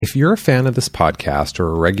If you're a fan of this podcast or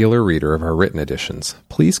a regular reader of our written editions,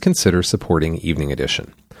 please consider supporting Evening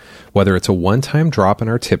Edition. Whether it's a one-time drop in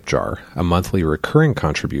our tip jar, a monthly recurring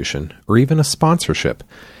contribution, or even a sponsorship,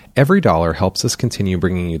 every dollar helps us continue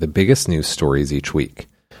bringing you the biggest news stories each week.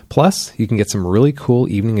 Plus, you can get some really cool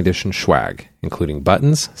Evening Edition swag, including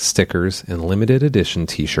buttons, stickers, and limited edition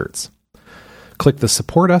t-shirts. Click the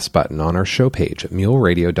Support Us button on our show page at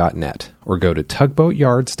muleradio.net or go to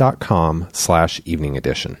tugboatyards.com/evening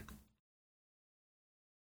edition.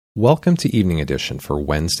 Welcome to Evening Edition for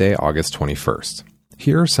Wednesday, August 21st.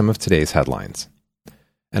 Here are some of today's headlines.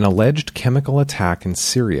 An alleged chemical attack in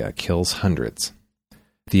Syria kills hundreds.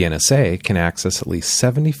 The NSA can access at least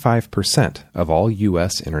 75% of all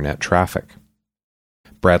U.S. internet traffic.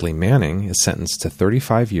 Bradley Manning is sentenced to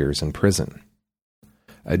 35 years in prison.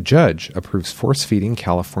 A judge approves force-feeding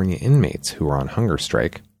California inmates who are on hunger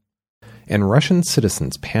strike. And Russian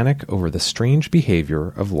citizens panic over the strange behavior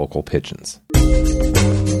of local pigeons.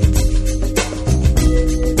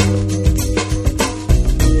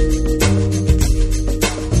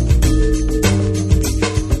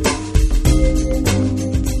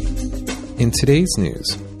 In today's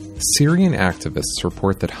news, Syrian activists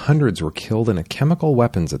report that hundreds were killed in a chemical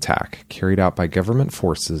weapons attack carried out by government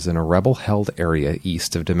forces in a rebel-held area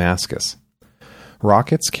east of Damascus.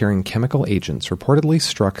 Rockets carrying chemical agents reportedly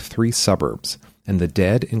struck 3 suburbs, and the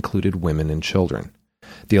dead included women and children.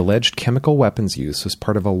 The alleged chemical weapons use was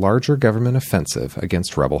part of a larger government offensive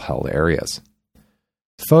against rebel-held areas.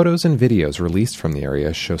 Photos and videos released from the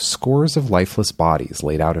area show scores of lifeless bodies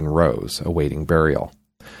laid out in rows, awaiting burial.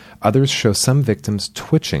 Others show some victims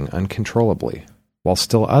twitching uncontrollably, while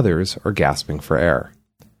still others are gasping for air.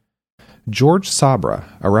 George Sabra,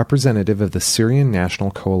 a representative of the Syrian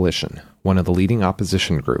National Coalition, one of the leading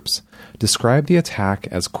opposition groups, described the attack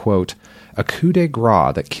as, quote, a coup de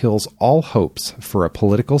grace that kills all hopes for a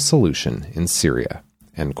political solution in Syria,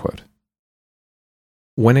 end quote.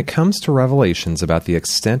 When it comes to revelations about the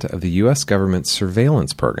extent of the U.S. government's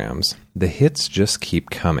surveillance programs, the hits just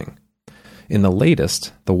keep coming. In the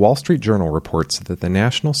latest, the Wall Street Journal reports that the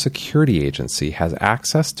National Security Agency has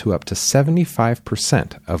access to up to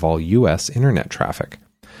 75% of all U.S. internet traffic,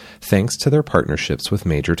 thanks to their partnerships with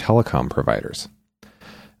major telecom providers.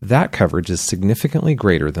 That coverage is significantly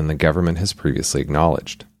greater than the government has previously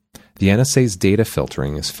acknowledged. The NSA's data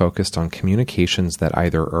filtering is focused on communications that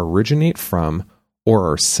either originate from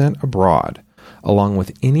or are sent abroad, along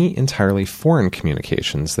with any entirely foreign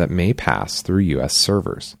communications that may pass through U.S.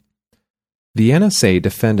 servers. The NSA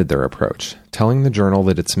defended their approach, telling the Journal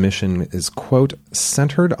that its mission is, quote,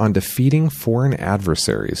 centered on defeating foreign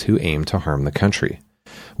adversaries who aim to harm the country.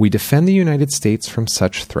 We defend the United States from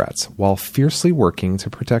such threats while fiercely working to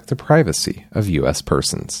protect the privacy of U.S.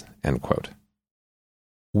 persons, end quote.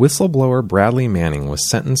 Whistleblower Bradley Manning was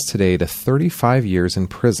sentenced today to 35 years in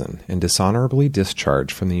prison and dishonorably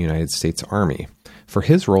discharged from the United States Army for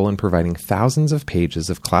his role in providing thousands of pages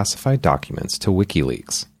of classified documents to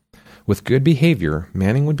WikiLeaks. With good behavior,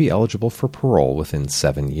 Manning would be eligible for parole within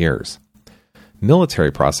 7 years.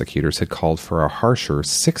 Military prosecutors had called for a harsher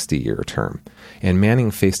 60-year term, and Manning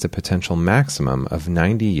faced a potential maximum of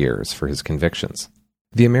 90 years for his convictions.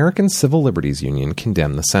 The American Civil Liberties Union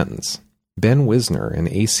condemned the sentence. Ben Wisner, an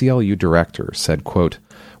ACLU director, said, quote,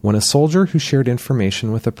 when a soldier who shared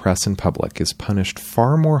information with the press and public is punished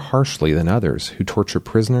far more harshly than others who torture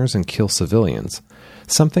prisoners and kill civilians,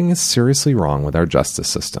 something is seriously wrong with our justice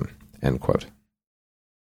system. End quote.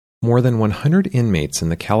 More than 100 inmates in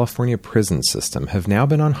the California prison system have now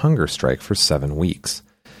been on hunger strike for 7 weeks,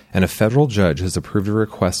 and a federal judge has approved a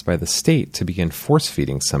request by the state to begin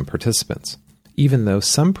force-feeding some participants, even though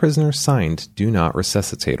some prisoners signed do not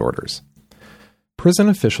resuscitate orders. Prison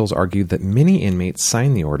officials argued that many inmates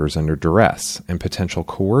signed the orders under duress and potential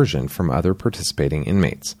coercion from other participating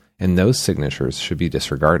inmates, and those signatures should be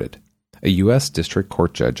disregarded. A U.S. District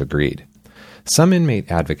Court judge agreed. Some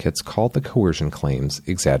inmate advocates called the coercion claims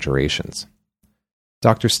exaggerations.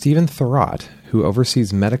 Dr. Stephen Thurrott, who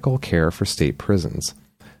oversees medical care for state prisons,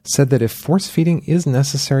 said that if force-feeding is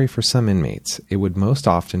necessary for some inmates, it would most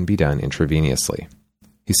often be done intravenously.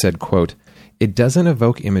 He said, quote, it doesn't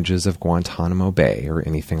evoke images of Guantanamo Bay or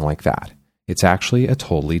anything like that. It's actually a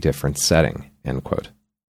totally different setting, end quote.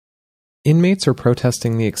 Inmates are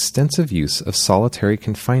protesting the extensive use of solitary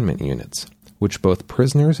confinement units, which both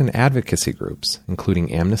prisoners and advocacy groups,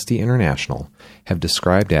 including Amnesty International, have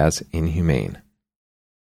described as inhumane.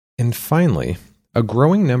 And finally, a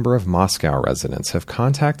growing number of Moscow residents have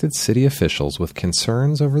contacted city officials with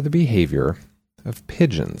concerns over the behavior of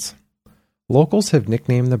pigeons. Locals have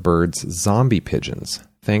nicknamed the birds zombie pigeons,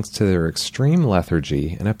 thanks to their extreme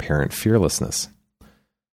lethargy and apparent fearlessness.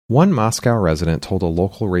 One Moscow resident told a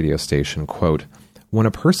local radio station, quote, "When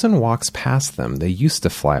a person walks past them, they used to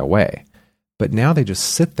fly away. But now they just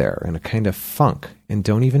sit there in a kind of funk and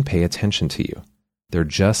don't even pay attention to you. They're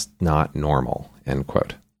just not normal," end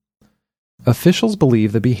quote. Officials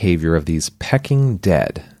believe the behavior of these pecking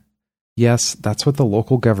dead, yes, that's what the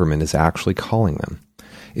local government is actually calling them,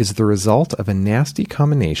 is the result of a nasty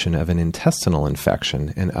combination of an intestinal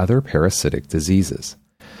infection and other parasitic diseases.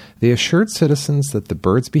 They assured citizens that the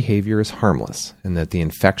bird's behavior is harmless and that the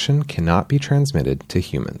infection cannot be transmitted to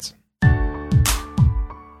humans.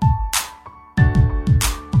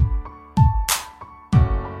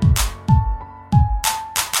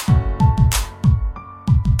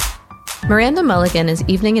 Miranda Mulligan is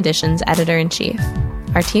Evening Edition's editor-in-chief.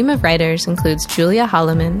 Our team of writers includes Julia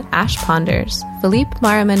Holloman, Ash Ponders, Philippe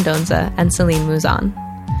Mara Mendonza, and Celine Mouzon.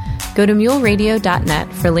 Go to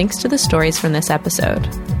muleradio.net for links to the stories from this episode,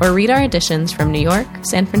 or read our editions from New York,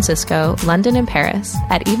 San Francisco, London, and Paris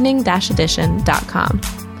at evening-edition.com.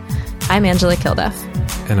 I'm Angela Kilduff.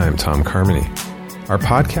 And I'm Tom Carmody. Our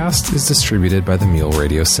podcast is distributed by the Mule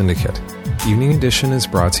Radio Syndicate. Evening Edition is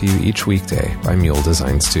brought to you each weekday by Mule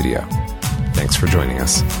Design Studio. Thanks for joining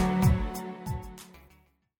us.